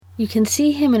You can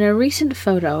see him in a recent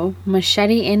photo,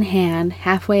 machete in hand,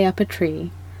 halfway up a tree,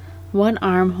 one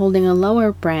arm holding a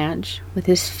lower branch with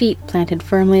his feet planted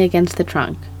firmly against the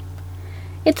trunk.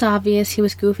 It's obvious he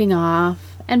was goofing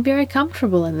off and very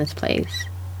comfortable in this place.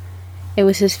 It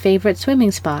was his favorite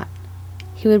swimming spot.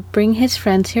 He would bring his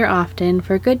friends here often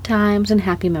for good times and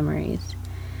happy memories.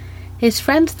 His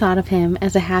friends thought of him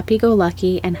as a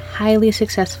happy-go-lucky and highly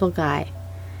successful guy.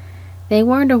 They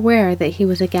weren't aware that he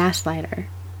was a gaslighter.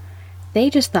 They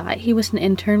just thought he was an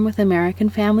intern with American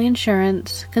Family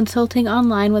Insurance, consulting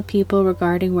online with people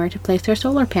regarding where to place their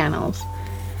solar panels.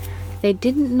 They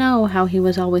didn't know how he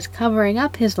was always covering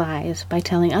up his lies by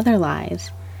telling other lies,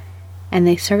 and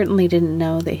they certainly didn't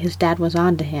know that his dad was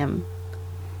on to him.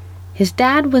 His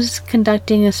dad was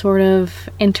conducting a sort of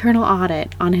internal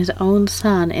audit on his own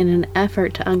son in an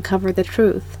effort to uncover the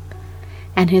truth,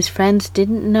 and his friends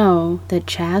didn't know that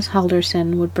Chaz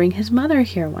Halderson would bring his mother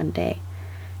here one day,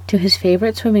 to his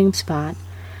favorite swimming spot,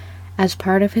 as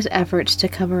part of his efforts to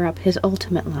cover up his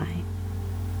ultimate lie.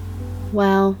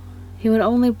 Well, he would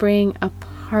only bring a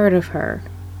part of her,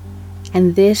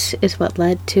 and this is what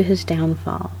led to his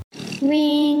downfall.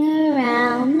 Ring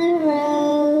around the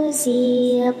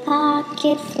rosy, a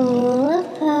pocket full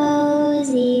of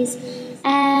posies.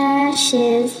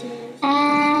 Ashes,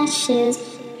 ashes,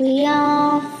 we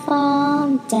all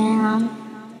fall down.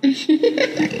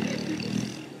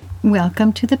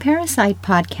 Welcome to the Parasite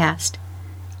Podcast.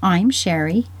 I'm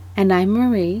Sherry. And I'm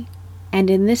Marie, and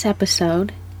in this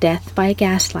episode, Death by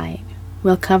Gaslight,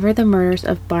 we'll cover the murders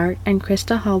of Bart and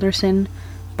Krista Halderson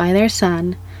by their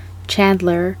son,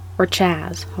 Chandler or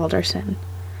Chaz Halderson.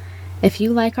 If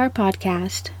you like our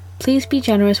podcast, please be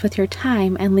generous with your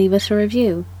time and leave us a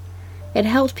review. It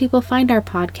helps people find our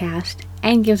podcast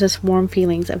and gives us warm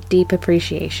feelings of deep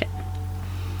appreciation.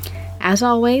 As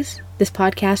always, this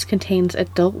podcast contains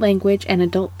adult language and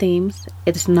adult themes.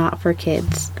 It's not for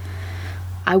kids.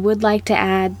 I would like to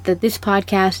add that this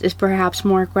podcast is perhaps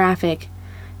more graphic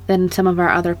than some of our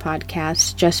other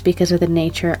podcasts just because of the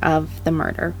nature of the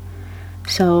murder.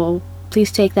 So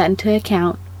please take that into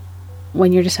account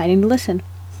when you're deciding to listen.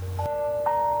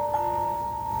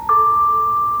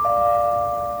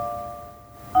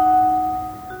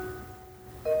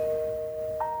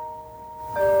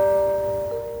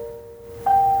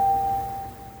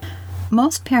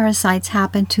 Most parasites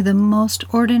happen to the most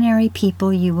ordinary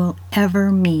people you will ever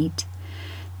meet.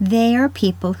 They are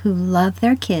people who love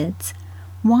their kids,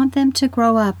 want them to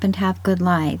grow up and have good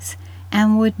lives,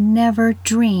 and would never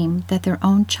dream that their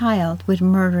own child would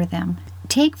murder them.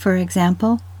 Take, for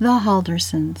example, the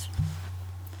Haldersons.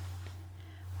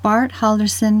 Bart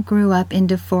Halderson grew up in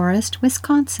DeForest,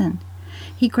 Wisconsin.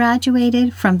 He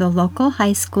graduated from the local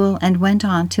high school and went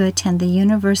on to attend the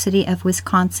University of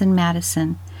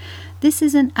Wisconsin-Madison. This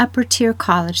is an upper-tier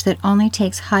college that only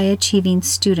takes high-achieving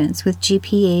students with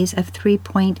GPAs of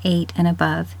 3.8 and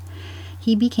above.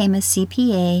 He became a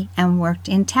CPA and worked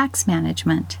in tax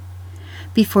management.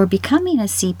 Before becoming a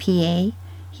CPA,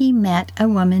 he met a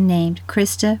woman named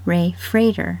Krista Ray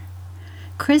Frater.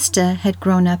 Krista had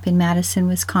grown up in Madison,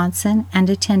 Wisconsin,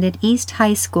 and attended East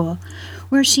High School,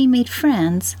 where she made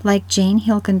friends like Jane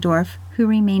Hilkendorf, who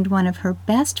remained one of her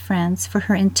best friends for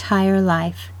her entire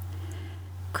life.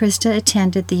 Krista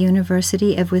attended the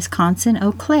University of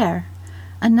Wisconsin-Eau Claire,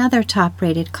 another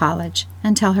top-rated college,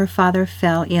 until her father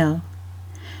fell ill.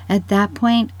 At that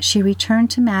point, she returned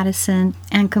to Madison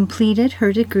and completed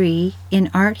her degree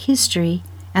in art history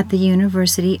at the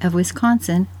University of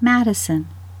Wisconsin-Madison.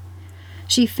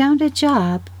 She found a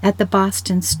job at the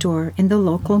Boston store in the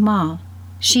local mall.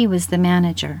 She was the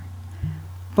manager.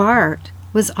 Bart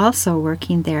was also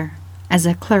working there as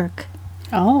a clerk.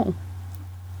 Oh.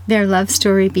 Their love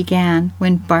story began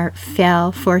when Bart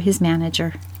fell for his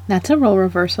manager. That's a role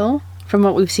reversal from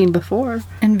what we've seen before.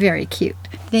 And very cute.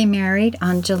 They married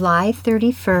on July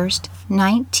 31st,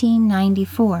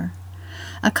 1994.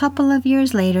 A couple of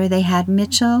years later, they had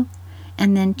Mitchell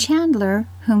and then Chandler,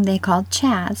 whom they called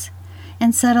Chaz,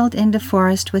 and settled in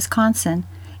DeForest, Wisconsin,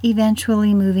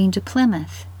 eventually moving to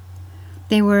Plymouth.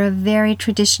 They were a very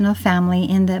traditional family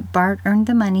in that Bart earned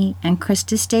the money and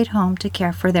Krista stayed home to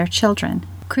care for their children.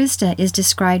 Krista is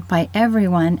described by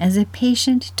everyone as a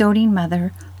patient, doting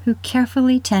mother who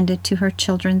carefully tended to her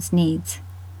children's needs.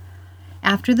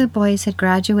 After the boys had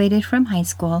graduated from high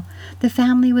school, the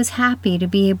family was happy to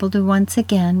be able to once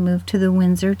again move to the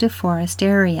Windsor-DeForest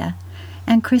area,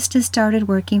 and Krista started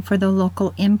working for the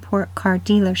local import car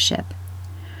dealership.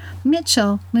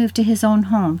 Mitchell moved to his own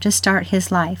home to start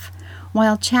his life,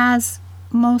 while Chaz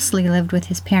mostly lived with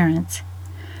his parents.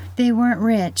 They weren't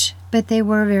rich, but they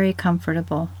were very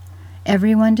comfortable.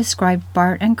 Everyone described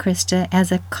Bart and Krista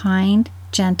as a kind,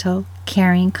 gentle,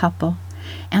 caring couple,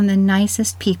 and the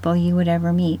nicest people you would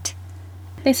ever meet.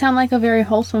 They sound like a very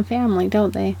wholesome family,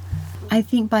 don't they? I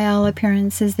think by all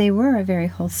appearances they were a very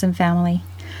wholesome family.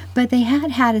 But they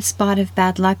had had a spot of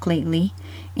bad luck lately.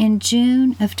 In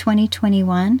June of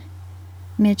 2021,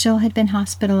 Mitchell had been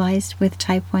hospitalized with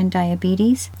type 1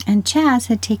 diabetes, and Chaz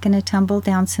had taken a tumble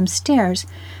down some stairs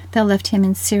that left him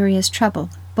in serious trouble,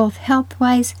 both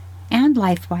health-wise and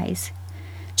life-wise.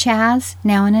 Chaz,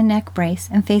 now in a neck brace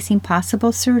and facing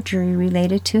possible surgery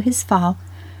related to his fall,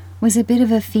 was a bit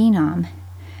of a phenom.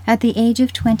 At the age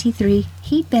of 23,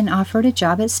 he'd been offered a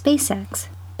job at SpaceX.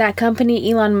 That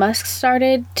company Elon Musk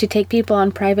started to take people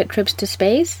on private trips to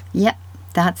space? Yep,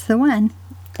 that's the one.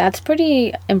 That's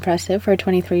pretty impressive for a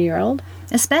 23-year-old.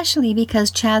 Especially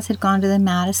because Chaz had gone to the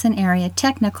Madison Area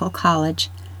Technical College.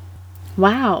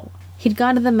 Wow. He'd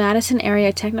gone to the Madison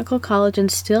Area Technical College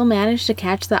and still managed to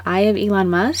catch the eye of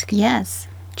Elon Musk? Yes.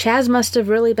 Chaz must have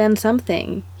really been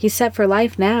something. He's set for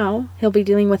life now. He'll be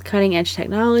dealing with cutting-edge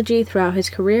technology throughout his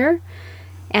career.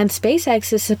 And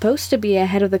SpaceX is supposed to be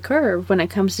ahead of the curve when it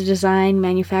comes to design,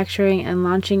 manufacturing, and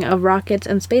launching of rockets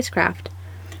and spacecraft.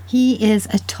 He is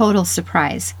a total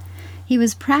surprise. He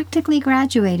was practically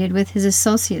graduated with his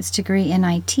associate's degree in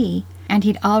IT, and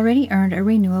he'd already earned a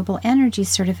renewable energy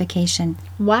certification.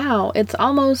 Wow, it's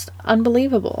almost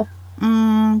unbelievable.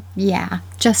 Yeah,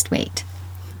 just wait.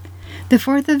 The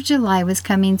 4th of July was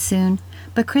coming soon,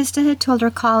 but Krista had told her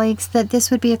colleagues that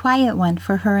this would be a quiet one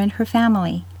for her and her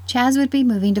family. Chaz would be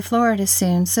moving to Florida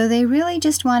soon, so they really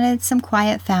just wanted some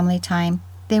quiet family time.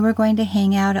 They were going to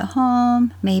hang out at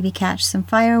home, maybe catch some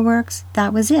fireworks.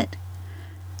 That was it.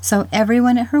 So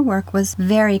everyone at her work was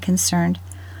very concerned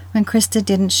when Krista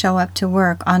didn't show up to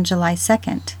work on July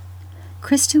 2nd.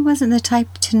 Krista wasn't the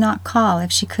type to not call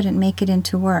if she couldn't make it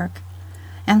into work,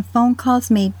 and phone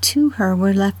calls made to her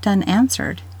were left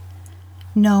unanswered.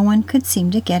 No one could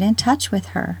seem to get in touch with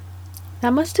her.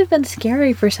 That must have been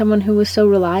scary for someone who was so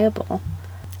reliable.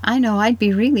 I know I'd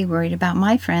be really worried about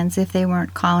my friends if they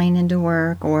weren't calling into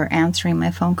work or answering my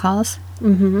phone calls.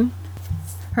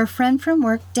 Her friend from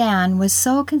work, Dan, was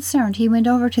so concerned he went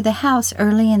over to the house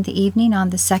early in the evening on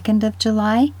the 2nd of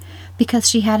July because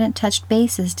she hadn't touched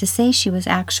bases to say she was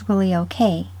actually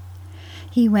okay.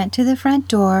 He went to the front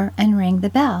door and rang the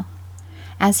bell.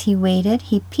 As he waited,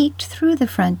 he peeked through the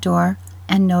front door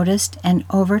and noticed an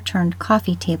overturned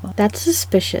coffee table. That's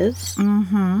suspicious.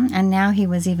 And now he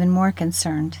was even more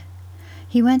concerned.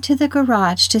 He went to the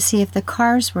garage to see if the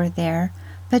cars were there,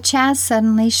 but Chaz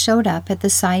suddenly showed up at the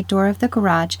side door of the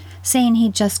garage, saying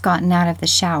he'd just gotten out of the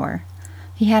shower.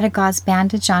 He had a gauze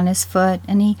bandage on his foot,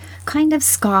 and he kind of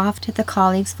scoffed at the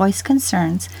colleague's voiced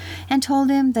concerns and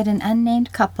told him that an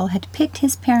unnamed couple had picked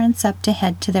his parents up to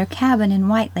head to their cabin in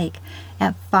White Lake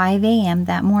at 5 a.m.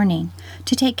 that morning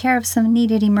to take care of some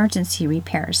needed emergency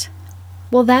repairs.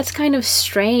 Well, that's kind of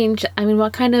strange. I mean,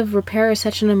 what kind of repair is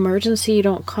such an emergency you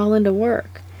don't call into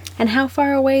work? And how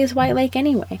far away is White Lake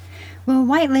anyway? Well,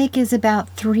 White Lake is about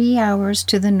 3 hours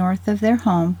to the north of their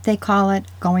home. They call it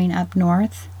going up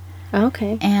north.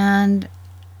 Okay. And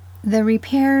the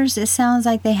repairs, it sounds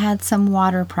like they had some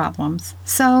water problems.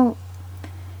 So,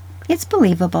 it's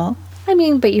believable. I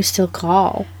mean, but you still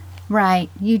call. Right,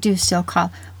 you do still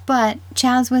call. But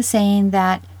Chaz was saying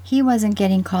that he wasn't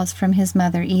getting calls from his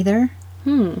mother either.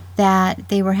 That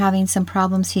they were having some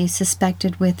problems he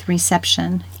suspected with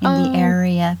reception in the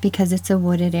area because it's a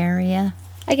wooded area.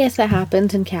 I guess that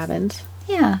happens in cabins.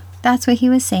 Yeah, that's what he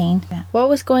was saying. What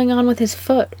was going on with his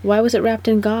foot? Why was it wrapped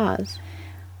in gauze?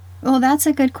 Well, that's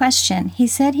a good question. He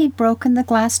said he'd broken the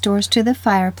glass doors to the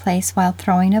fireplace while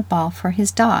throwing a ball for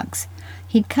his dogs.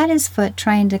 He'd cut his foot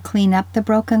trying to clean up the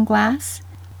broken glass.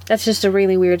 That's just a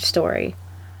really weird story.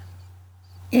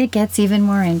 It gets even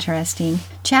more interesting.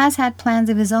 Chaz had plans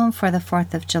of his own for the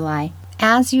 4th of July.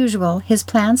 As usual, his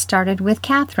plan started with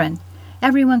Catherine.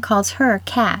 Everyone calls her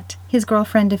Cat, his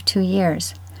girlfriend of 2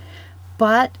 years.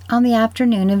 But on the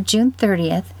afternoon of June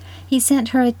 30th, he sent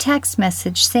her a text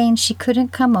message saying she couldn't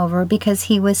come over because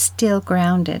he was still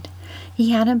grounded.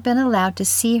 He hadn't been allowed to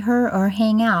see her or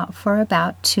hang out for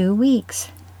about 2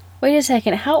 weeks. Wait a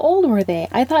second, how old were they?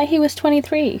 I thought he was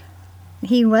 23.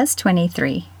 He was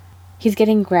 23. He's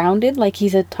getting grounded like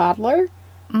he's a toddler?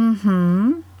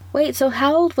 Wait, so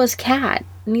how old was Kat?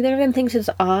 Neither of them thinks it's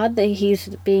odd that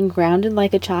he's being grounded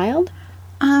like a child?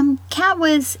 Kat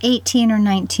was 18 or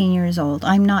 19 years old.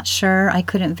 I'm not sure. I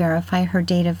couldn't verify her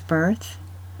date of birth.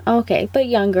 Okay, but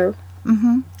younger.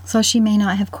 So she may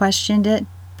not have questioned it,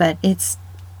 but it's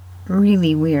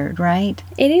really weird, right?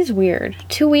 It is weird.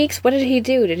 2 weeks? What did he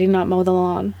do? Did he not mow the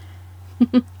lawn?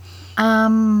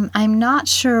 I'm not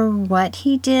sure what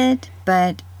he did,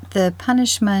 but the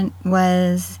punishment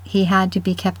was he had to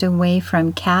be kept away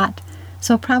from Kat,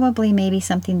 so probably maybe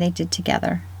something they did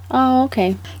together. Oh,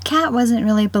 okay. Kat wasn't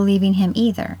really believing him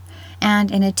either,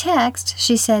 and in a text,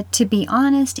 she said, "To be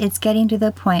honest, it's getting to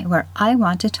the point where I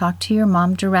want to talk to your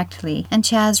mom directly." And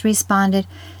Chaz responded,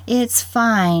 "It's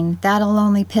fine, that'll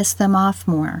only piss them off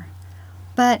more."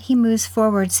 But he moves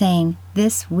forward saying,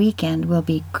 "This weekend will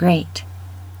be great."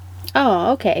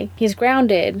 Oh, okay. He's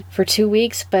grounded for 2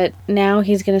 weeks, but now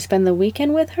he's going to spend the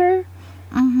weekend with her?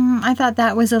 I thought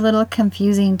that was a little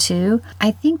confusing too.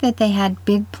 I think that they had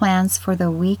big plans for the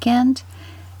weekend,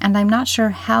 and I'm not sure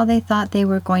how they thought they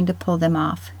were going to pull them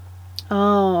off.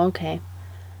 Oh, okay.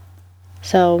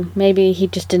 So maybe he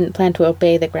just didn't plan to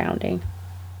obey the grounding.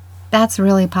 That's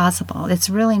really possible. It's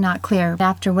really not clear.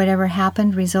 After whatever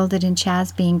happened resulted in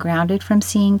Chaz being grounded from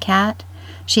seeing Kat,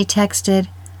 she texted,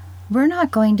 "We're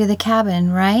not going to the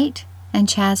cabin, right?" And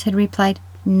Chaz had replied,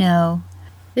 "No."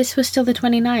 This was still the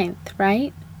 29th,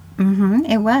 right?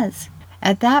 It was.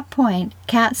 At that point,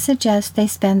 Kat suggests they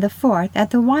spend the 4th at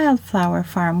the Wildflower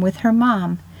Farm with her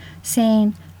mom,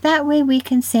 saying, "That way we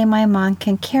can say my mom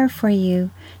can care for you,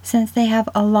 since they have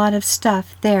a lot of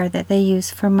stuff there that they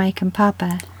use for Mike and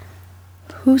Papa."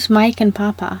 Who's Mike and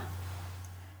Papa?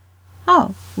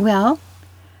 Oh, well,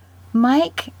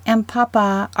 Mike and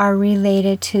Papa are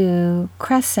related to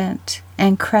Crescent,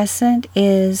 and Crescent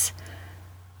is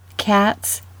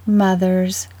Kat's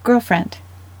mother's girlfriend.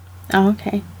 Oh,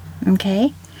 okay.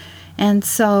 Okay? And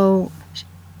so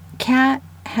Kat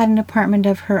had an apartment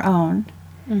of her own,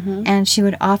 and she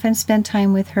would often spend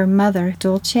time with her mother,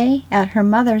 Dulce, at her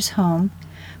mother's home,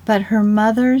 but her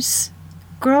mother's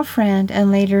girlfriend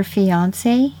and later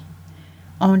fiance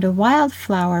owned a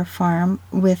wildflower farm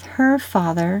with her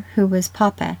father, who was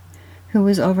Papa, who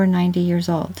was over 90 years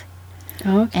old.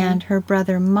 Okay. And her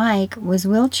brother Mike was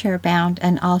wheelchair-bound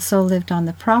and also lived on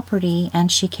the property,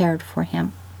 and she cared for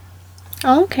him.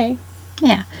 Oh, okay.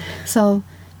 Yeah. So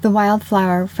the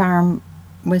wildflower farm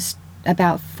was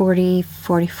about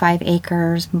 45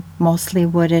 acres, mostly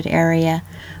wooded area,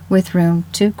 with room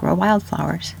to grow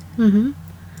wildflowers.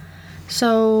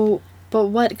 So, but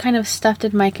what kind of stuff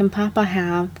did Mike and Papa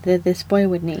have that this boy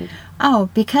would need? Oh,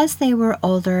 because they were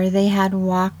older, they had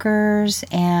walkers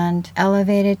and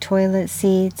elevated toilet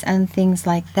seats and things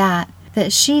like that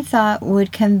she thought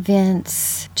would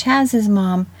convince Chaz's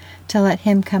mom to let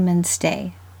him come and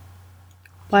stay.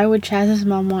 Why would Chaz's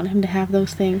mom want him to have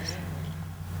those things?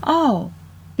 Oh,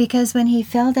 because when he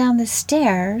fell down the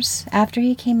stairs, after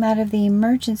he came out of the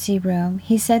emergency room,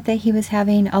 he said that he was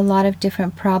having a lot of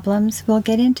different problems. We'll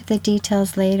get into the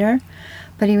details later,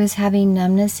 but he was having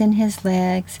numbness in his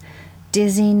legs,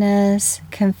 dizziness,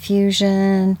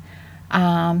 confusion.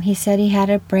 He said he had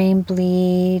a brain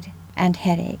bleed and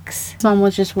headaches. His mom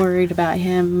was just worried about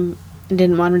him and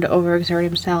didn't want him to overexert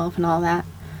himself and all that.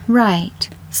 Right.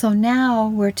 So now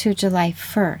we're to July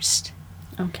 1st.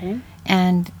 Okay.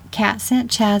 And Kat sent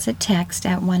Chaz a text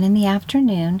at 1 in the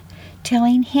afternoon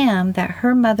telling him that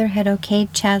her mother had okayed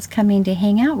Chaz coming to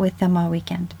hang out with them all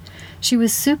weekend. She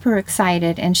was super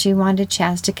excited, and she wanted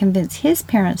Chaz to convince his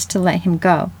parents to let him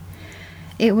go.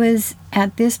 It was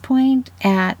at this point,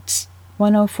 at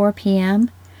 1:04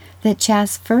 p.m., that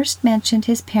Chaz first mentioned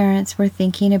his parents were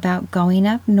thinking about going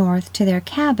up north to their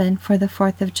cabin for the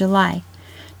 4th of July.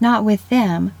 Not with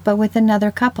them, but with another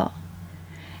couple.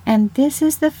 And this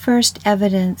is the first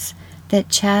evidence that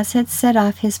Chaz had set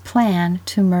off his plan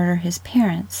to murder his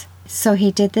parents. So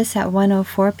he did this at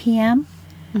 1:04 p.m.,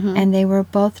 and they were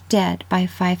both dead by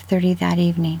 5:30 that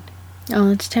evening. Oh,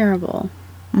 that's terrible.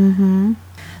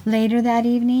 Later that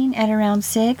evening, at around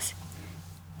 6,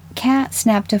 Kat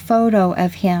snapped a photo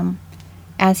of him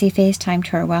as he FaceTimed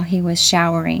her while he was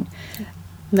showering.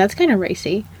 That's kind of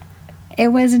racy. It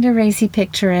wasn't a racy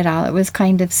picture at all. It was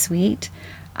kind of sweet.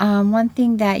 One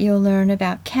thing that you'll learn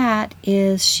about Kat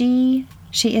is she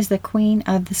is the queen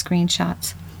of the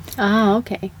screenshots. Ah,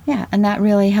 okay. Yeah, and that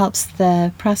really helps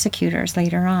the prosecutors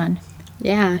later on.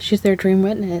 Yeah, she's their dream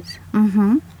witness.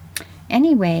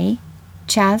 Anyway,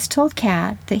 Chaz told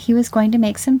Kat that he was going to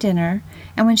make some dinner,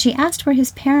 and when she asked where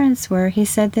his parents were, he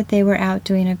said that they were out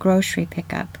doing a grocery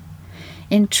pickup.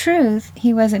 In truth,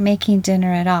 he wasn't making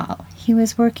dinner at all. He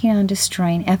was working on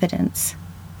destroying evidence.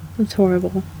 That's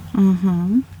horrible.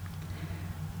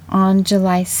 On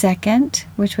July 2nd,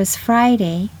 which was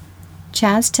Friday,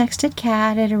 Chaz texted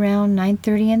Kat at around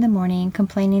 9:30 in the morning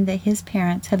complaining that his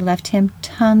parents had left him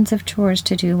tons of chores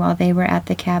to do while they were at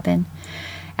the cabin.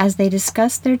 As they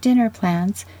discussed their dinner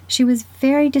plans, she was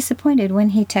very disappointed when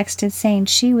he texted saying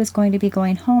she was going to be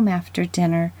going home after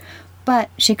dinner, but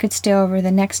she could stay over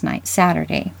the next night,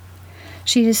 Saturday.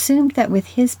 She assumed that with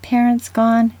his parents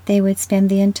gone, they would spend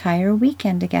the entire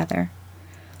weekend together.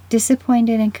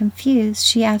 Disappointed and confused,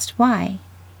 she asked why.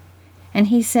 And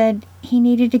he said he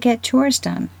needed to get chores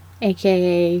done.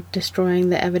 AKA destroying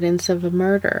the evidence of a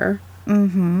murder.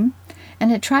 Mm-hmm.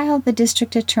 And at trial, the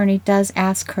district attorney does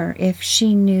ask her if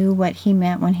she knew what he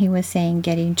meant when he was saying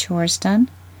getting chores done.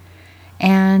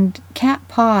 And Kat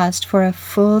paused for a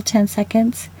full 10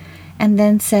 seconds and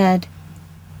then said,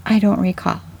 I don't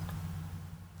recall.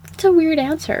 It's a weird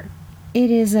answer. It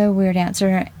is a weird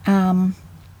answer. Do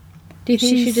you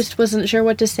think she just wasn't sure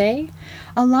what to say?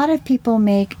 A lot of people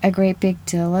make a great big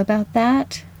deal about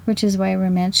that, which is why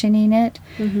we're mentioning it.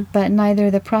 Mm-hmm. But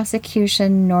neither the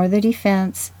prosecution nor the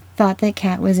defense thought that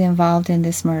Kat was involved in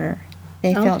this murder.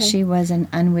 They felt she was an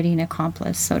unwitting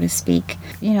accomplice, so to speak.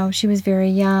 You know, she was very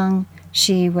young.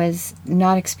 She was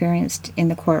not experienced in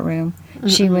the courtroom. Mm-hmm.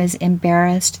 She was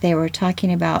embarrassed. They were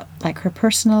talking about, like, her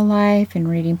personal life and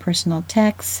reading personal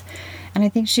texts. And I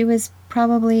think she was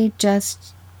probably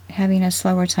just having a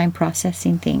slower time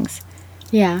processing things.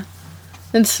 Yeah.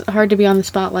 It's hard to be on the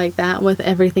spot like that with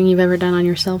everything you've ever done on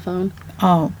your cell phone.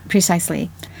 Oh, precisely.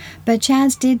 But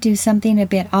Chaz did do something a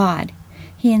bit odd.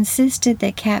 He insisted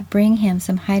that Kat bring him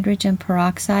some hydrogen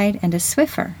peroxide and a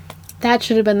Swiffer. That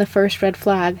should have been the first red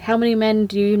flag. How many men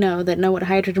do you know that know what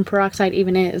hydrogen peroxide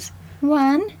even is?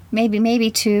 One,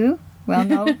 maybe two. Well,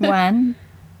 no, one.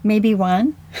 Maybe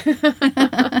one.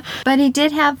 But he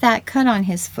did have that cut on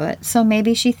his foot, so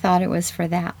maybe she thought it was for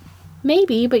that.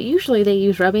 Maybe, but usually they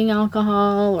use rubbing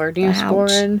alcohol or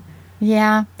Neosporin. Ouch.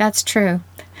 Yeah, that's true.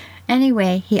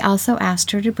 Anyway, he also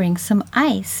asked her to bring some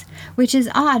ice, which is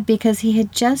odd because he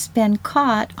had just been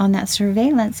caught on that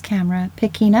surveillance camera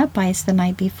picking up ice the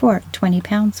night before, 20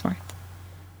 pounds worth.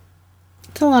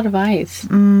 It's a lot of ice.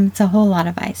 It's a whole lot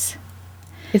of ice.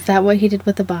 Is that what he did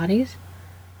with the bodies?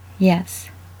 Yes.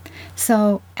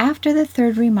 So, after the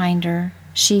third reminder,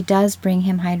 she does bring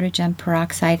him hydrogen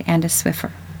peroxide and a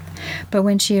Swiffer. But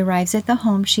when she arrives at the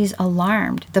home, she's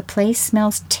alarmed. The place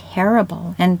smells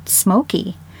terrible and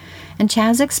smoky. And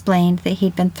Chaz explained that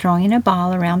he'd been throwing a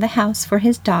ball around the house for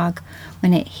his dog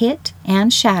when it hit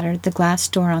and shattered the glass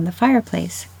door on the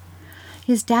fireplace.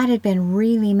 His dad had been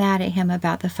really mad at him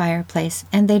about the fireplace,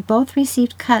 and they'd both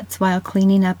received cuts while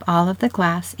cleaning up all of the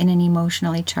glass in an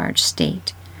emotionally charged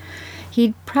state.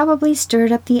 He'd probably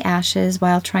stirred up the ashes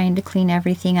while trying to clean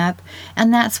everything up,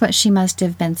 and that's what she must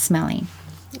have been smelling.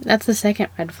 That's the second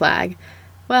red flag.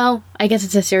 Well, I guess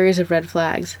it's a series of red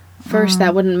flags. First,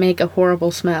 that wouldn't make a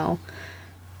horrible smell.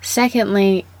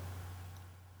 Secondly,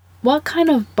 what kind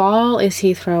of ball is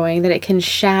he throwing that it can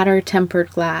shatter tempered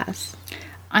glass?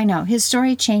 I know. His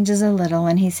story changes a little,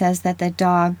 and he says that the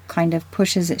dog kind of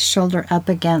pushes its shoulder up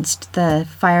against the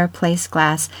fireplace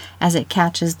glass as it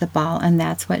catches the ball, and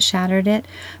that's what shattered it.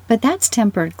 But that's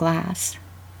tempered glass.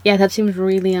 Yeah, that seems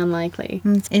really unlikely.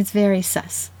 It's very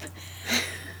sus.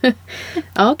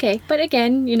 Okay, but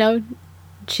again, you know,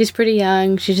 she's pretty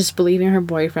young. She's just believing her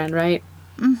boyfriend, right?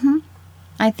 Mm-hmm.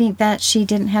 I think that she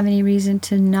didn't have any reason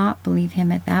to not believe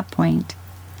him at that point.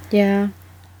 Yeah.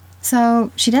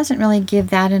 So she doesn't really give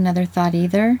that another thought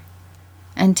either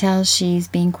until she's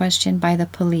being questioned by the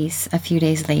police a few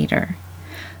days later.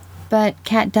 But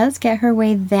Kat does get her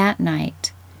way that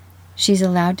night. She's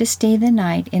allowed to stay the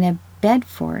night in a bed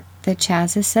fort that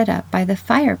Chaz has set up by the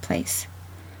fireplace.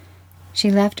 She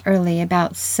left early,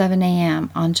 about 7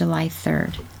 a.m. on July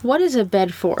 3rd. What is a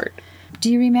bed fort?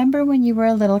 Do you remember when you were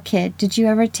a little kid, did you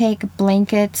ever take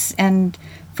blankets and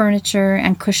furniture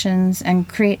and cushions and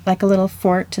create like a little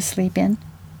fort to sleep in?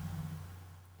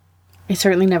 I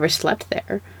certainly never slept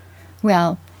there.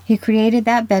 Well, he created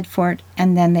that bed fort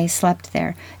and then they slept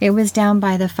there. It was down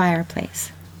by the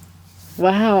fireplace.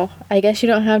 Wow, I guess you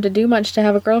don't have to do much to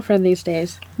have a girlfriend these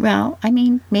days. Well, I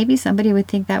mean, maybe somebody would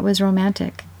think that was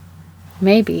romantic.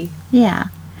 Maybe. Yeah.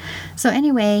 So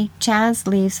anyway, Chaz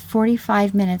leaves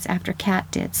 45 minutes after Kat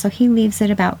did. So he leaves at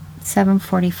about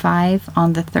 7:45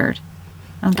 on the 3rd.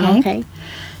 Okay?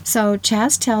 So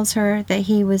Chaz tells her that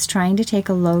he was trying to take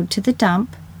a load to the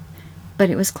dump,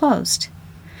 but it was closed.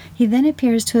 He then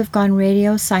appears to have gone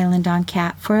radio silent on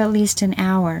Kat for at least an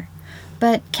hour.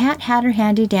 But Kat had her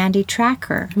handy-dandy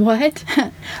tracker. What?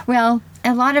 Well,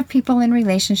 a lot of people in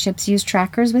relationships use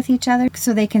trackers with each other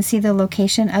so they can see the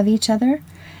location of each other,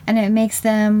 and it makes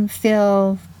them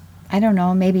feel, I don't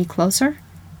know, maybe closer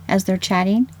as they're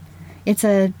chatting. It's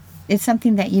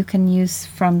something that you can use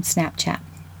from Snapchat.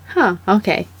 Huh,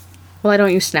 okay. Well, I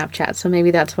don't use Snapchat, so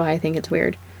maybe that's why I think it's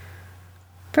weird.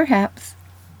 Perhaps.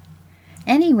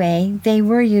 Anyway, they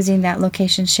were using that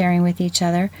location sharing with each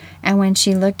other, and when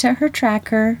she looked at her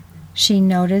tracker, she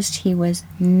noticed he was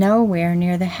nowhere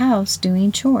near the house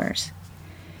doing chores.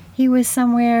 He was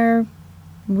somewhere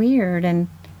weird and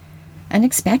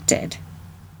unexpected.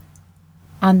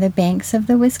 On the banks of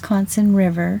the Wisconsin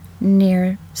River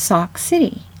near Sauk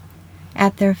City,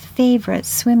 at their favorite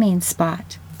swimming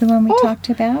spot, the one we talked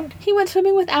about. He went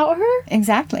swimming without her?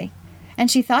 Exactly. And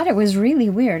she thought it was really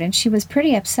weird, and she was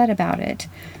pretty upset about it.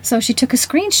 So she took a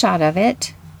screenshot of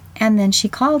it, and then she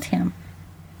called him,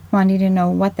 wanting to know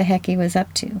what the heck he was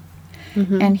up to.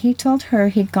 And he told her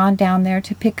he'd gone down there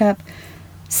to pick up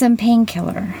some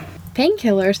painkiller.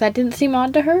 Painkillers? That didn't seem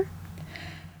odd to her?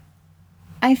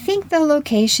 I think the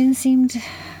location seemed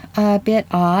a bit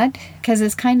odd, because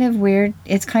it's kind of weird.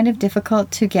 It's kind of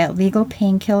difficult to get legal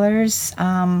painkillers.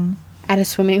 At a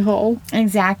swimming hole?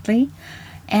 Exactly.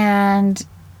 And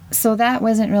so that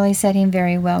wasn't really setting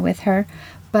very well with her.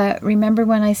 But remember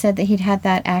when I said that he'd had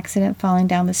that accident falling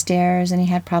down the stairs and he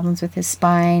had problems with his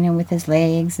spine and with his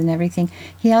legs and everything?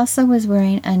 He also was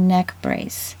wearing a neck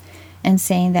brace and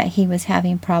saying that he was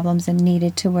having problems and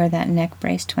needed to wear that neck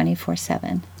brace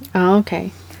 24/7. Oh,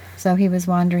 okay. So he was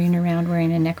wandering around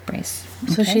wearing a neck brace.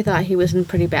 So she thought he was in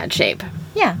pretty bad shape.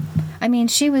 Yeah. I mean,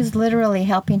 she was literally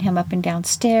helping him up and down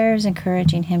stairs,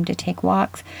 encouraging him to take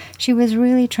walks. She was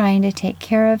really trying to take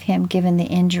care of him given the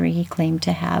injury he claimed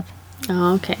to have.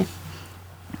 Oh, okay.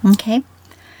 Okay.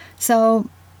 So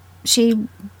she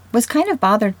was kind of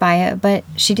bothered by it, but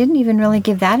she didn't even really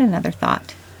give that another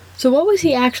thought. So what was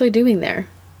he actually doing there?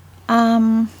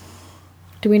 Do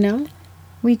we know?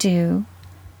 We do.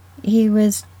 He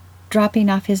was dropping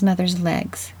off his mother's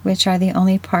legs, which are the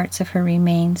only parts of her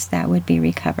remains that would be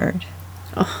recovered.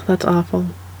 Oh, that's awful.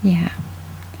 Yeah.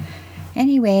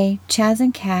 Anyway, Chaz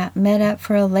and Kat met up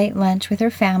for a late lunch with her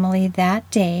family that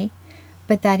day,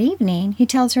 but that evening he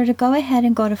tells her to go ahead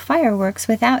and go to fireworks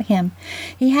without him.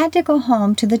 He had to go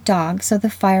home to the dogs so the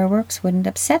fireworks wouldn't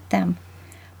upset them.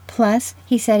 Plus,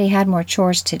 he said he had more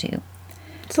chores to do.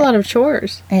 It's a lot of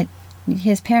chores.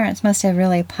 His parents must have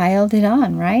really piled it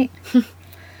on, right?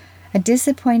 A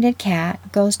disappointed Kat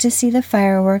goes to see the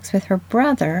fireworks with her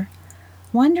brother,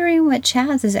 wondering what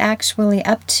Chaz is actually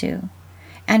up to.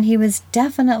 And he was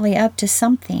definitely up to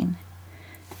something.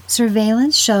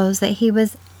 Surveillance shows that he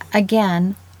was,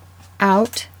 again,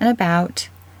 out and about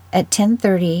at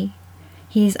 10:30.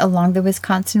 He's along the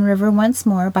Wisconsin River once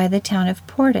more by the town of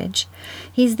Portage.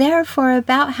 He's there for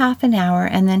about half an hour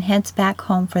and then heads back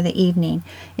home for the evening.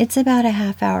 It's about a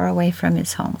half hour away from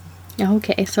his home.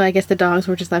 Okay, so I guess the dogs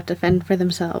were just left to fend for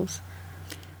themselves.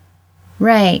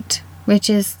 Right, which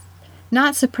is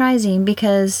not surprising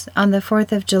because on the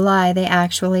 4th of July they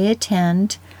actually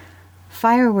attend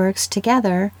fireworks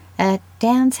together at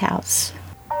Dan's house.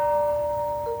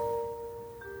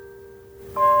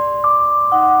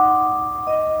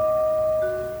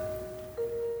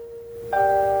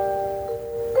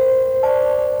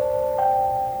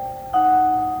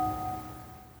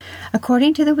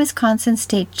 According to the Wisconsin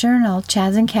State Journal,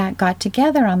 Chaz and Kat got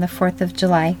together on the 4th of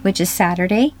July, which is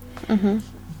Saturday.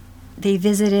 They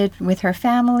visited with her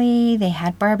family, they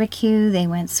had barbecue, they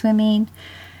went swimming.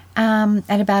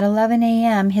 At about 11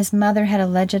 a.m., his mother had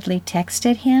allegedly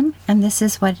texted him, and this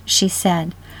is what she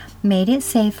said. Made it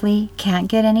safely, can't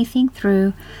get anything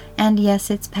through, and yes,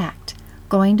 it's packed.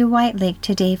 Going to White Lake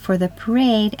today for the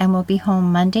parade, and we'll be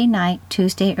home Monday night,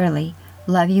 Tuesday early.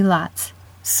 Love you lots.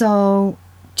 So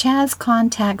Chaz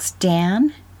contacts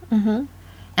Dan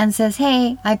and says,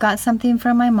 hey, I got something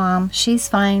from my mom. She's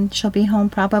fine. She'll be home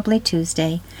probably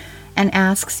Tuesday. And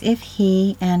asks if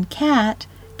he and Kat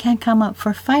can come up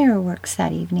for fireworks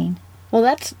that evening. Well,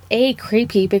 that's A,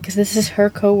 creepy because this is her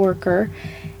coworker.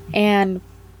 And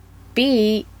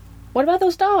B, what about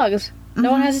those dogs?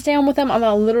 No one has to stay home with them on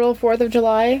the literal 4th of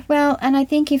July? Well, and I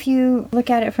think if you look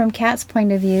at it from Kat's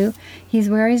point of view, he's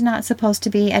where he's not supposed to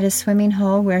be at a swimming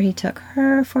hole where he took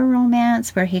her for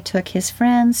romance, where he took his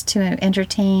friends to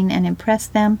entertain and impress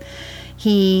them.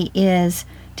 He is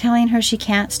telling her she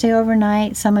can't stay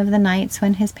overnight some of the nights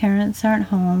when his parents aren't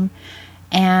home.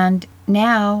 And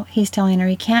now he's telling her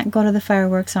he can't go to the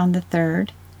fireworks on the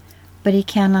 3rd, but he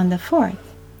can on the 4th.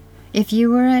 If you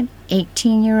were an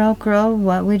 18-year-old girl,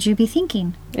 what would you be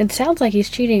thinking? It sounds like he's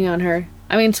cheating on her.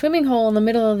 I mean, swimming hole in the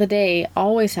middle of the day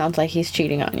always sounds like he's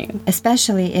cheating on you.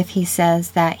 Especially if he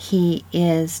says that he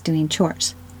is doing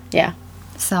chores. Yeah.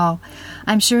 So,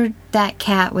 I'm sure that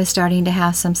Kat was starting to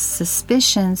have some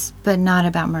suspicions, but not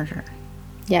about murder.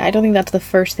 Yeah, I don't think that's the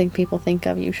first thing people think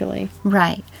of usually.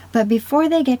 Right. But before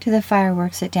they get to the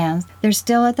fireworks it downs, they're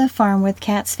still at the farm with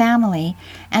Kat's family,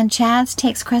 and Chaz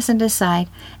takes Crescent aside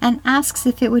and asks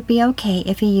if it would be okay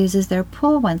if he uses their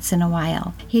pool once in a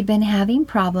while. He'd been having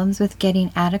problems with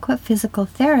getting adequate physical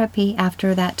therapy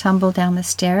after that tumble down the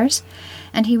stairs,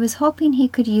 and he was hoping he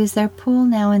could use their pool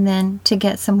now and then to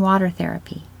get some water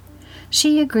therapy.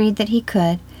 She agreed that he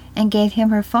could, and gave him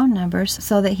her phone numbers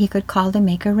so that he could call to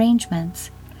make arrangements.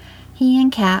 He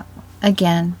and Kat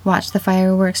again watched the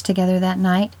fireworks together that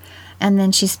night, and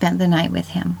then she spent the night with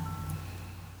him.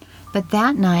 But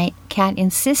that night, Kat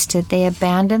insisted they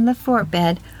abandon the fort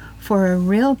bed for a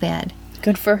real bed.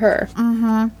 Good for her.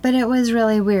 But it was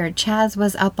really weird. Chaz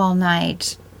was up all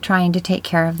night trying to take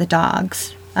care of the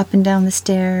dogs, up and down the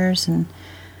stairs, and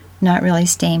not really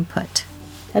staying put.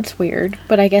 That's weird,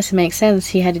 but I guess it makes sense.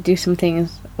 He had to do some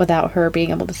things without her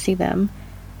being able to see them.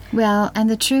 Well, and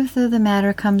the truth of the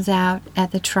matter comes out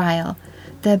at the trial.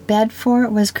 The bed fort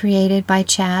was created by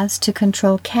Chaz to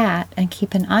control Kat and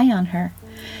keep an eye on her.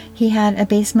 He had a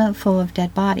basement full of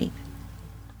dead bodies.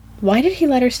 Why did he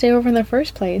let her stay over in the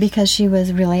first place? Because she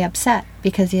was really upset,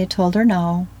 because he had told her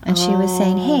no, and she was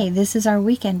saying, hey, this is our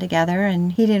weekend together,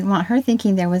 and he didn't want her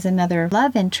thinking there was another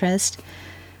love interest.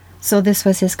 So this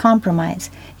was his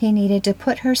compromise. He needed to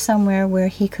put her somewhere where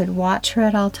he could watch her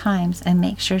at all times and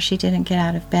make sure she didn't get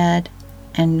out of bed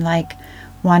and,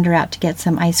 wander out to get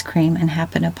some ice cream and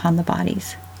happen upon the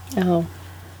bodies. Oh.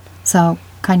 So,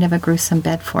 kind of a gruesome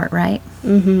bed fort, right?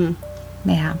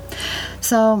 Yeah.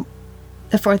 So,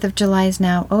 the 4th of July is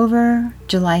now over.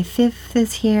 July 5th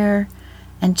is here.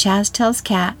 And Chaz tells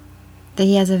Kat that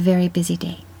he has a very busy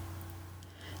day.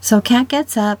 So, Kat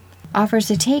gets up, offers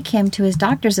to take him to his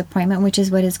doctor's appointment, which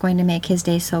is what is going to make his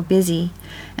day so busy,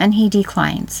 and he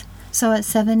declines. So at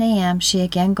 7 a.m., she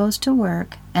again goes to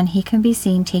work, and he can be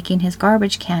seen taking his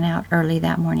garbage can out early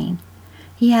that morning.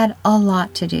 He had a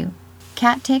lot to do.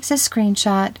 Kat takes a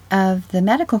screenshot of the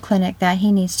medical clinic that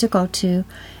he needs to go to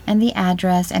and the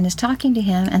address and is talking to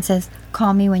him and says,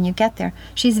 call me when you get there.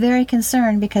 She's very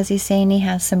concerned because he's saying he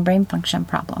has some brain function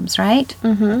problems, right?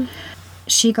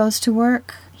 She goes to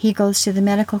work. He goes to the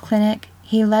medical clinic.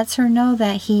 He lets her know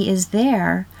that he is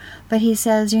there, but he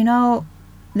says,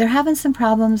 they're having some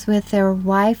problems with their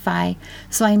Wi-Fi,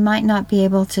 so I might not be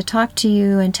able to talk to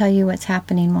you and tell you what's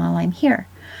happening while I'm here.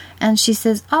 And she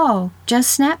says, oh,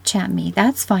 just Snapchat me.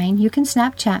 That's fine. You can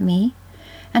Snapchat me.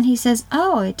 And he says,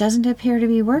 oh, it doesn't appear to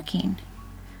be working.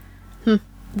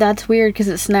 That's weird because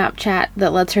it's Snapchat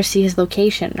that lets her see his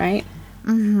location, right?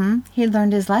 He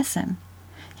learned his lesson.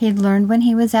 He'd learned when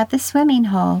he was at the swimming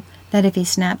hole that if he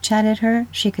Snapchatted her,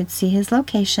 she could see his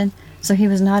location, so he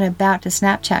was not about to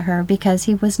Snapchat her because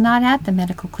he was not at the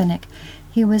medical clinic.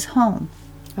 He was home.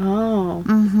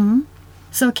 Oh.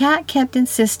 So Kat kept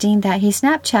insisting that he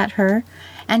Snapchat her,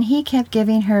 and he kept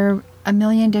giving her a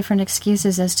million different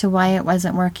excuses as to why it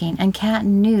wasn't working, and Kat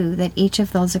knew that each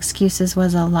of those excuses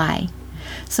was a lie.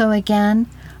 So again,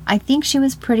 I think she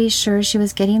was pretty sure she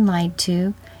was getting lied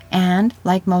to, and,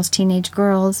 like most teenage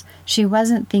girls, she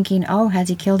wasn't thinking, oh, has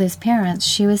he killed his parents?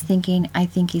 She was thinking, I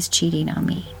think he's cheating on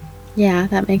me. Yeah,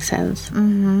 that makes sense.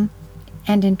 And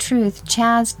in truth,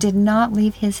 Chaz did not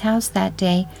leave his house that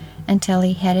day until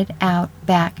he headed out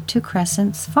back to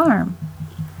Crescent's farm.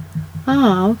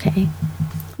 Oh, okay.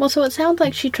 Well, so it sounds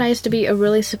like she tries to be a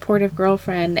really supportive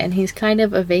girlfriend, and he's kind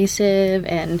of evasive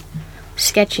and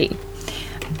sketchy.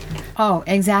 Oh,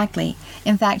 exactly.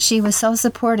 In fact, she was so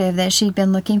supportive that she'd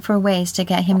been looking for ways to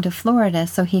get him to Florida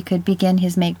so he could begin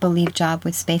his make-believe job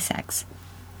with SpaceX.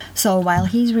 So while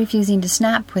he's refusing to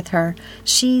snap with her,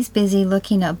 she's busy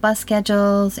looking up bus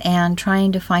schedules and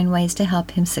trying to find ways to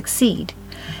help him succeed.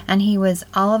 And he was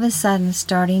all of a sudden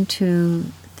starting to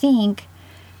think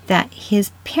that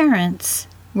his parents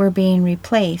were being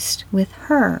replaced with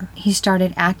her. He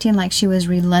started acting like she was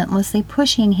relentlessly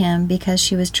pushing him because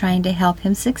she was trying to help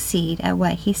him succeed at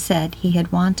what he said he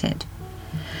had wanted.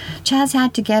 Chaz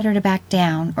had to get her to back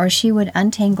down, or she would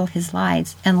untangle his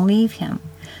lies and leave him.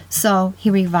 So he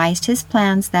revised his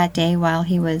plans that day while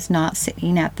he was not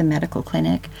sitting at the medical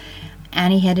clinic,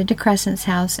 and he headed to Crescent's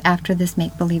house after this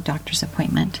make-believe doctor's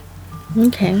appointment.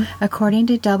 Okay. According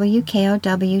to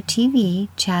WKOW-TV,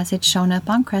 Chaz had shown up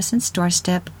on Crescent's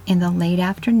doorstep in the late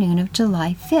afternoon of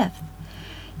July 5th.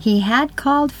 He had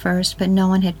called first, but no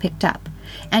one had picked up,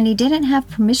 and he didn't have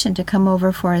permission to come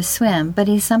over for a swim, but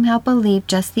he somehow believed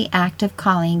just the act of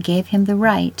calling gave him the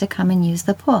right to come and use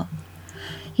the pool.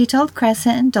 He told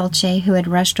Crescent and Dulce, who had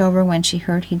rushed over when she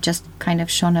heard he'd just kind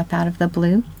of shown up out of the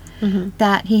blue,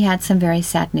 that he had some very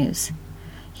sad news.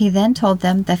 He then told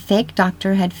them the fake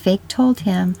doctor had fake told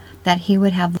him that he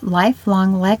would have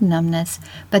lifelong leg numbness,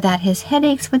 but that his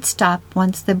headaches would stop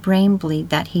once the brain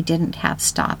bleed that he didn't have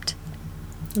stopped.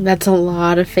 That's a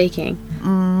lot of faking.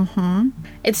 Mm-hmm.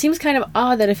 It seems kind of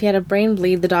odd that if he had a brain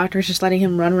bleed, the doctor's just letting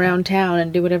him run around town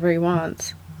and do whatever he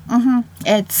wants. Mm-hmm.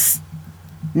 It's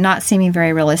not seeming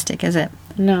very realistic, is it?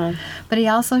 No. But he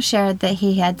also shared that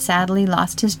he had sadly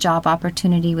lost his job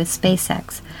opportunity with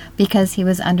SpaceX because he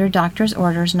was under doctor's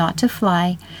orders not to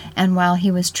fly, and while he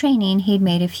was training, he'd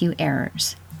made a few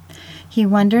errors. He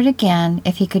wondered again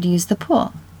if he could use the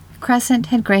pool. Crescent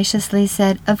had graciously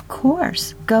said, "Of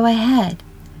course, go ahead."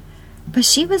 But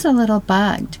she was a little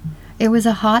bugged. It was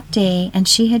a hot day, and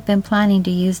she had been planning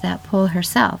to use that pool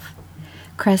herself.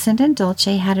 Crescent and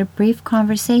Dulce had a brief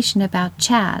conversation about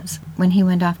Chaz when he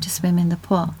went off to swim in the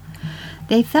pool.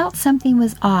 They felt something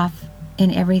was off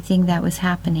in everything that was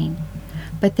happening,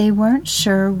 but they weren't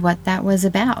sure what that was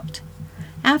about.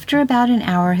 After about an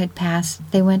hour had passed,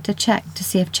 they went to check to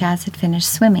see if Chaz had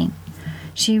finished swimming.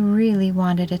 She really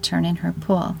wanted a turn in her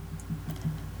pool.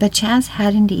 But Chaz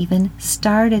hadn't even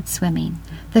started swimming.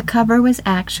 The cover was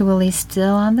actually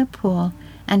still on the pool,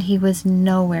 and he was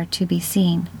nowhere to be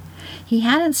seen. He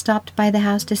hadn't stopped by the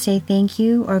house to say thank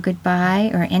you or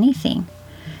goodbye or anything.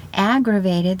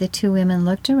 Aggravated, the two women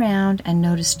looked around and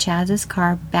noticed Chaz's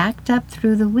car backed up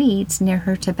through the weeds near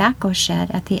her tobacco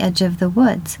shed at the edge of the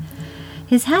woods.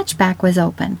 His hatchback was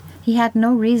open. He had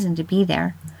no reason to be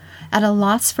there. At a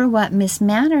loss for what Miss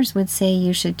Manners would say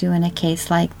you should do in a case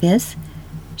like this,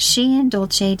 she and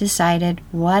Dulce decided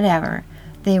whatever.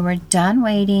 They were done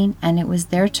waiting, and it was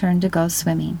their turn to go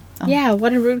swimming. Oh. Yeah,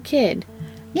 what a rude kid.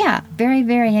 Yeah, very,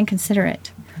 very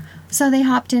inconsiderate. So they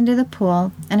hopped into the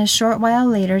pool, and a short while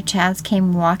later Chaz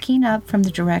came walking up from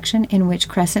the direction in which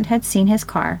Crescent had seen his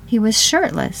car. He was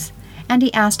shirtless, and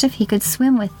he asked if he could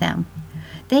swim with them.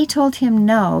 They told him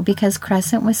no because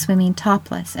Crescent was swimming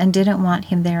topless and didn't want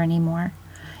him there anymore.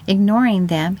 Ignoring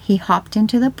them, he hopped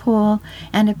into the pool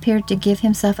and appeared to give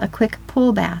himself a quick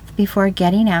pool bath before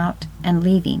getting out and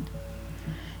leaving.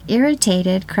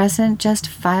 Irritated, Crescent just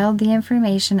filed the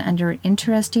information under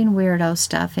interesting weirdo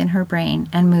stuff in her brain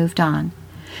and moved on.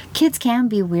 Kids can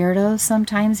be weirdos.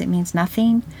 Sometimes it means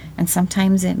nothing, and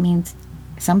sometimes it means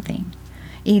something.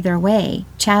 Either way,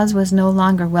 Chaz was no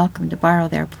longer welcome to borrow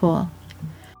their pool.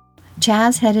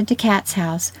 Chaz headed to Kat's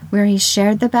house, where he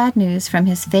shared the bad news from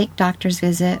his fake doctor's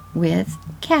visit with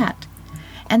Kat.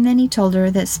 And then he told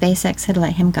her that SpaceX had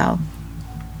let him go.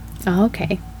 Oh,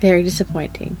 okay. Very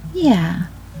disappointing. Yeah.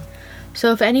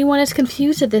 So if anyone is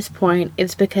confused at this point,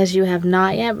 it's because you have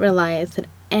not yet realized that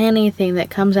anything that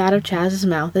comes out of Chaz's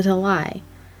mouth is a lie.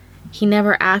 He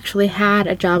never actually had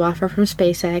a job offer from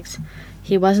SpaceX.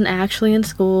 He wasn't actually in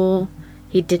school.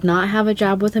 He did not have a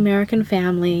job with American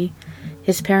Family.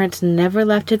 His parents never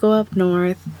left to go up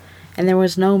north, and there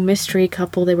was no mystery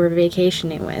couple they were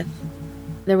vacationing with.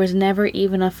 There was never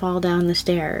even a fall down the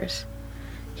stairs.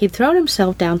 He'd thrown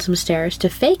himself down some stairs to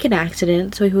fake an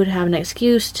accident so he would have an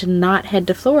excuse to not head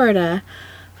to Florida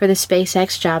for the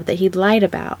SpaceX job that he'd lied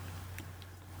about.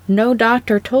 No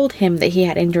doctor told him that he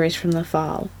had injuries from the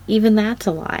fall. Even that's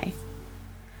a lie.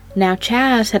 Now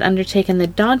Chaz had undertaken the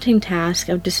daunting task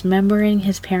of dismembering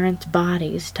his parents'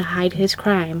 bodies to hide his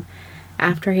crime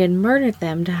after he had murdered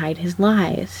them to hide his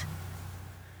lies.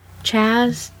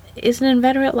 Chaz is an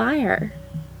inveterate liar,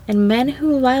 and men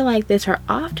who lie like this are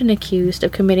often accused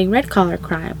of committing red-collar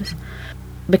crimes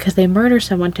because they murder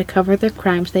someone to cover the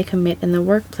crimes they commit in the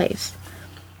workplace.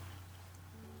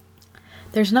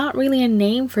 There's not really a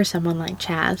name for someone like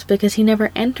Chaz because he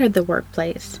never entered the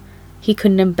workplace. He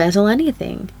couldn't embezzle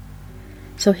anything.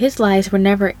 So his lies were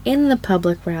never in the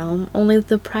public realm, only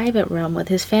the private realm with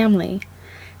his family.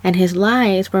 And his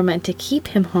lies were meant to keep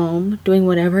him home, doing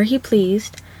whatever he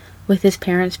pleased, with his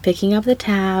parents picking up the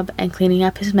tab and cleaning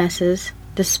up his messes,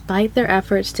 despite their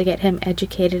efforts to get him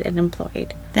educated and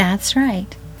employed. That's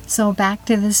right. So back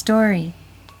to the story.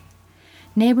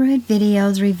 Neighborhood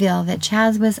videos reveal that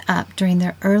Chaz was up during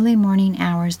the early morning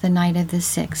hours the night of the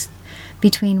 6th.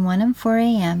 Between 1 and 4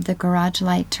 a.m., the garage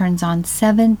light turns on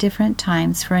 7 different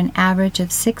times for an average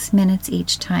of 6 minutes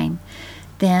each time.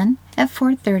 Then, at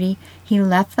 4:30, he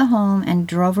left the home and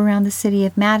drove around the city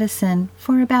of Madison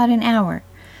for about an hour.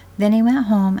 Then he went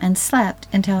home and slept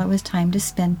until it was time to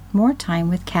spend more time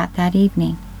with Kat that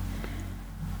evening.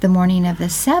 The morning of the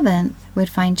 7th would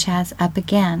find Chaz up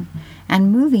again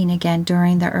and moving again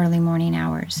during the early morning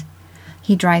hours.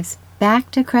 He drives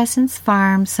back to Crescent's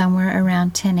farm somewhere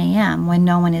around 10 a.m. when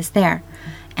no one is there,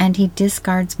 and he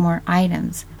discards more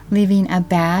items, leaving a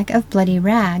bag of bloody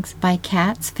rags by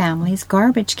Kat's family's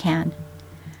garbage can.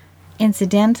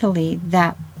 Incidentally,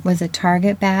 that was a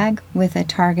Target bag with a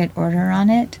Target order on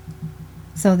it.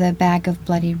 So the bag of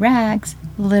bloody rags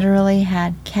literally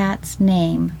had Kat's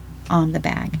name on the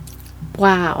bag.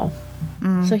 Wow.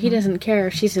 Mm-hmm. So he doesn't care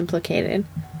if she's implicated.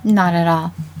 Not at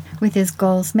all. With his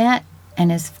goals met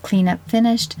and his cleanup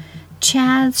finished,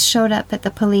 Chaz showed up at the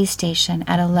police station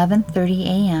at 11:30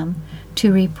 a.m.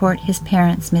 to report his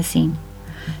parents missing.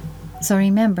 So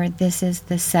remember, this is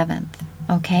the 7th,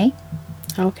 okay?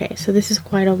 Okay, so this is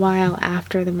quite a while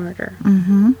after the murder.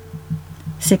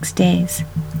 6 days.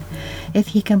 If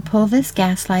he can pull this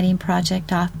gaslighting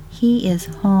project off, he is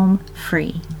home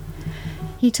free.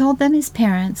 He told them his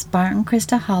parents, Bart and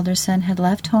Krista Halderson, had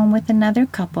left home with another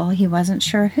couple, he wasn't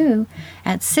sure who,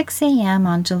 at 6 a.m.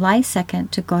 on July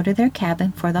 2nd to go to their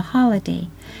cabin for the holiday.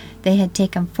 They had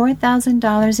taken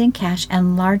 $4,000 in cash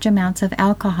and large amounts of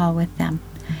alcohol with them.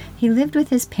 He lived with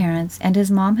his parents, and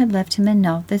his mom had left him a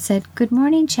note that said, "Good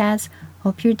morning, Chaz.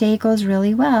 Hope your day goes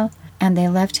really well." And they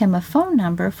left him a phone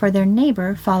number for their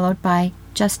neighbor, followed by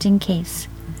 "just in case."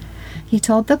 He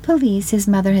told the police his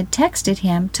mother had texted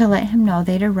him to let him know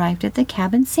they'd arrived at the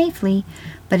cabin safely,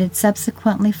 but had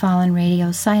subsequently fallen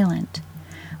radio silent.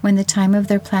 When the time of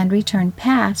their planned return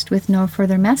passed with no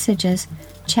further messages,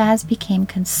 Chaz became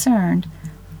concerned,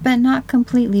 but not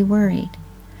completely worried.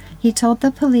 He told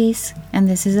the police, and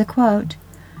this is a quote,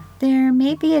 "They're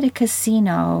maybe at a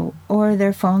casino, or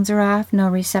their phones are off, no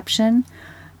reception.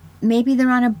 Maybe they're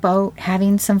on a boat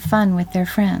having some fun with their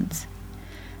friends."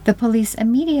 The police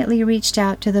immediately reached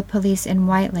out to the police in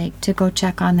White Lake to go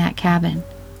check on that cabin.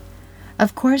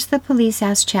 Of course, the police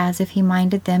asked Chaz if he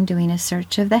minded them doing a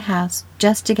search of the house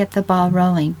just to get the ball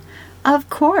rolling. Of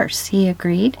course, he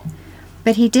agreed.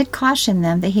 But he did caution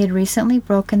them that he had recently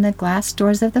broken the glass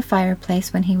doors of the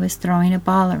fireplace when he was throwing a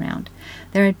ball around.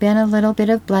 There had been a little bit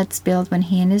of blood spilled when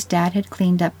he and his dad had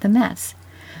cleaned up the mess.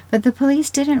 But the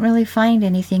police didn't really find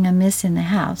anything amiss in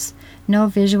the house. No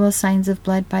visual signs of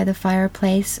blood by the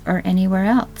fireplace or anywhere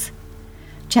else.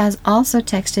 Chaz also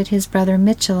texted his brother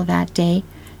Mitchell that day,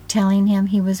 telling him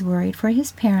he was worried for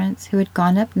his parents who had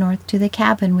gone up north to the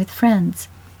cabin with friends.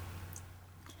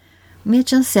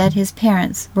 Mitchell said his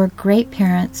parents were great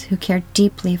parents who cared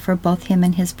deeply for both him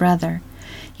and his brother.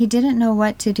 He didn't know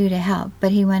what to do to help,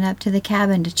 but he went up to the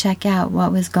cabin to check out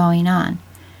what was going on.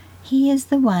 He is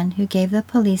the one who gave the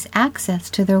police access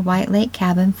to their White Lake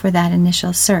cabin for that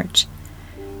initial search.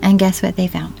 And guess what they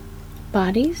found?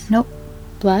 Bodies? Nope.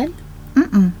 Blood?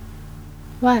 Mm-mm.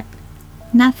 What?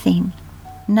 Nothing.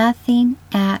 Nothing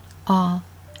at all.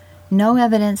 No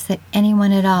evidence that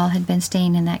anyone at all had been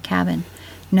staying in that cabin.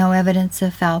 No evidence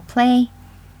of foul play.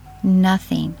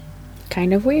 Nothing.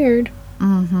 Kind of weird.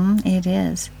 It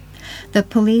is. The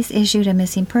police issued a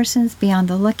missing persons be on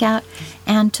the lookout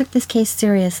and took this case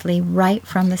seriously right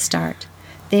from the start.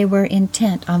 They were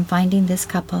intent on finding this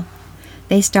couple.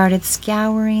 They started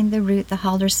scouring the route the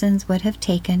Haldersons would have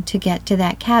taken to get to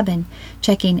that cabin,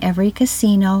 checking every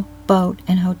casino, boat,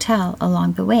 and hotel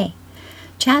along the way.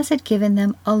 Chaz had given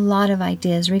them a lot of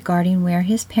ideas regarding where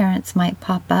his parents might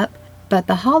pop up, but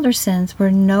the Haldersons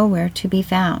were nowhere to be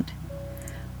found.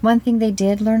 One thing they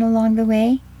did learn along the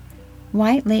way: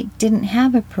 White Lake didn't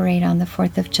have a parade on the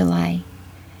 4th of July.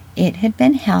 It had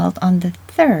been held on the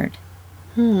 3rd.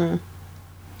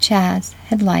 Chaz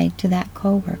had lied to that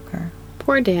co-worker.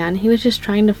 Poor Dan. He was just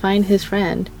trying to find his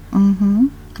friend.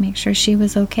 Make sure she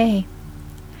was okay.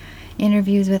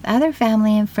 Interviews with other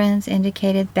family and friends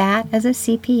indicated that, as a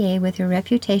CPA with a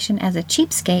reputation as a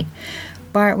cheapskate,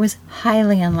 Bart was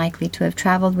highly unlikely to have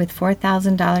traveled with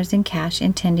 $4,000 in cash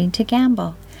intending to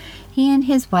gamble. He and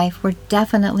his wife were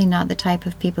definitely not the type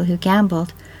of people who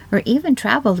gambled or even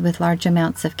traveled with large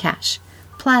amounts of cash.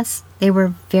 Plus, they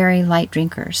were very light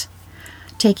drinkers.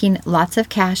 Taking lots of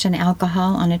cash and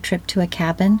alcohol on a trip to a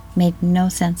cabin made no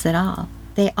sense at all.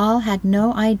 They all had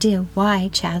no idea why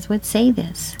Chaz would say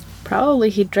this. Probably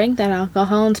he drank that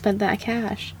alcohol and spent that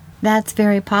cash. That's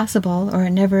very possible, or it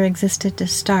never existed to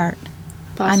start.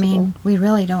 Possible. I mean, we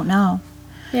really don't know.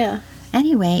 Yeah.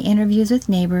 Anyway, interviews with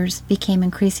neighbors became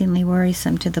increasingly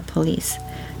worrisome to the police.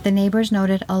 The neighbors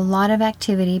noted a lot of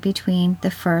activity between the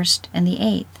 1st and the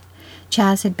 8th.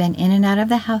 Chaz had been in and out of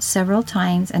the house several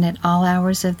times and at all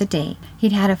hours of the day.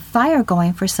 He'd had a fire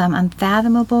going for some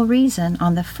unfathomable reason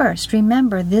on the 1st.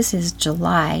 Remember, this is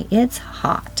July. It's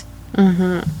hot.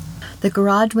 The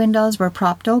garage windows were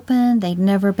propped open. They'd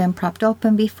never been propped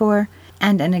open before,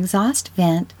 and an exhaust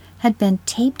vent had been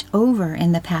taped over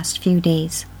in the past few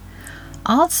days.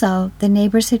 Also, the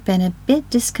neighbors had been a bit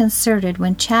disconcerted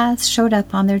when Chaz showed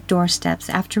up on their doorsteps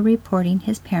after reporting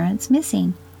his parents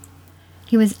missing.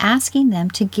 He was asking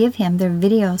them to give him their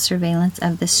video surveillance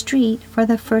of the street for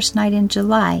the first night in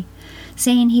July,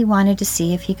 saying he wanted to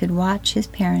see if he could watch his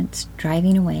parents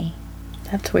driving away.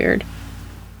 That's weird.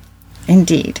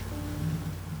 Indeed.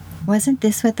 Wasn't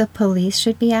this what the police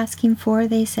should be asking for,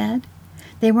 they said?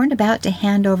 They weren't about to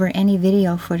hand over any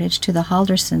video footage to the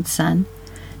Halderson's son.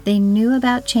 They knew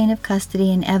about chain of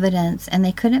custody and evidence, and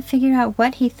they couldn't figure out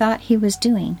what he thought he was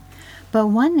doing. But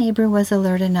one neighbor was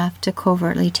alert enough to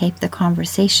covertly tape the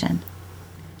conversation.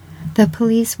 The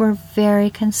police were very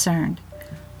concerned.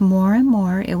 More and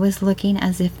more, it was looking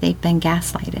as if they'd been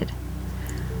gaslighted.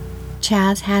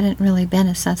 Chaz hadn't really been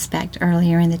a suspect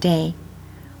earlier in the day,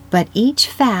 but each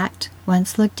fact,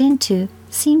 once looked into,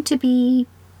 seemed to be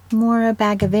more a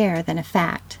bag of air than a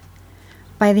fact.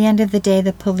 By the end of the day,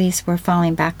 the police were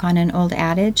falling back on an old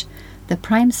adage: the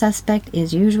prime suspect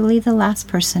is usually the last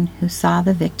person who saw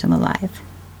the victim alive.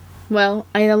 Well,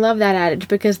 I love that adage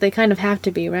because they kind of have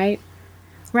to be, right?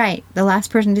 Right. The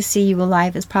last person to see you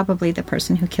alive is probably the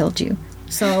person who killed you.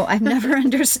 So I've never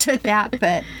understood that,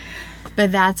 but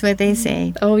that's what they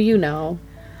say. Oh, you know.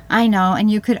 I know, and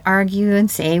you could argue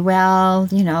and say, well,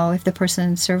 if the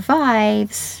person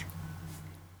survives,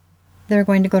 they're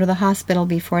going to go to the hospital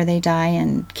before they die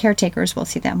and caretakers will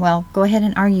see them. Well, go ahead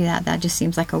and argue that. That just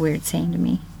seems like a weird saying to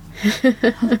me.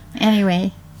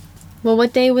 Anyway. Well,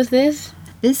 what day was this?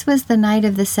 This was the night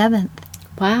of the 7th.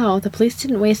 Wow, the police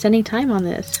didn't waste any time on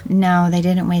this. No, they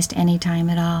didn't waste any time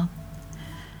at all.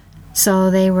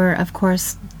 So they were, of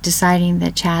course, deciding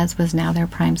that Chaz was now their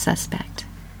prime suspect.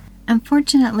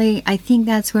 Unfortunately, I think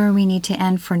that's where we need to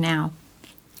end for now.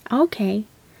 Okay.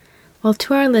 Well,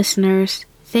 to our listeners,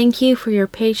 thank you for your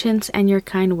patience and your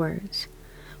kind words.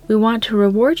 We want to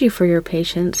reward you for your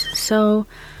patience, so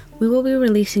we will be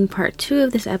releasing part 2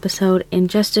 of this episode in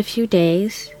just a few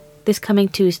days, this coming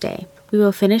Tuesday. We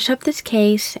will finish up this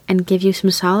case and give you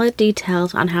some solid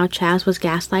details on how Chaz was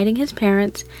gaslighting his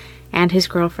parents and his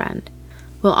girlfriend.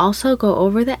 We'll also go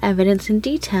over the evidence in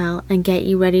detail and get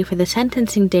you ready for the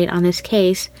sentencing date on this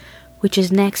case, which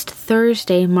is next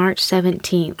Thursday, March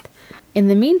 17th. In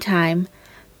the meantime,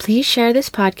 please share this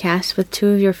podcast with 2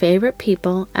 of your favorite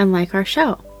people and like our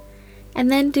show. And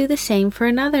then do the same for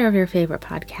another of your favorite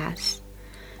podcasts.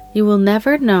 You will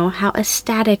never know how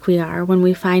ecstatic we are when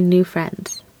we find new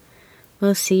friends.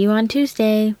 We'll see you on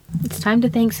Tuesday. It's time to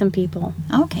thank some people.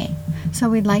 Okay, so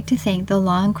we'd like to thank the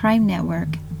Law and Crime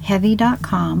Network,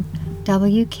 Heavy.com,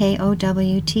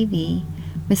 WKOW-TV,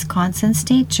 Wisconsin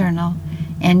State Journal,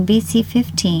 NBC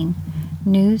 15,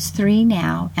 News 3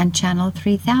 Now, and Channel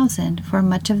 3000 for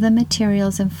much of the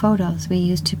materials and photos we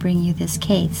used to bring you this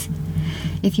case.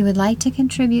 If you would like to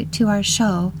contribute to our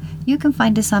show, you can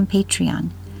find us on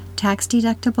Patreon.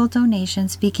 Tax-deductible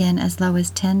donations begin as low as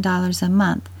 $10 a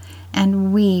month,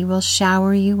 and we will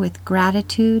shower you with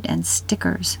gratitude and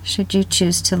stickers should you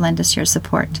choose to lend us your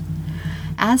support.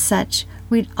 As such,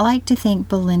 we'd like to thank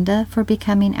Belinda for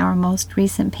becoming our most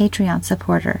recent Patreon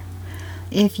supporter.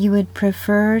 If you would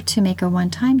prefer to make a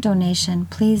one-time donation,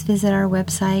 please visit our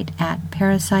website at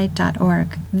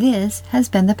parasite.org. This has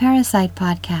been the Parasite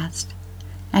Podcast.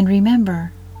 And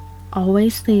remember,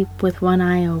 always sleep with one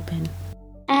eye open.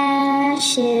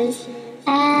 Ashes,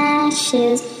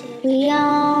 ashes, we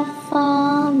all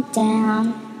fall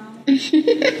down.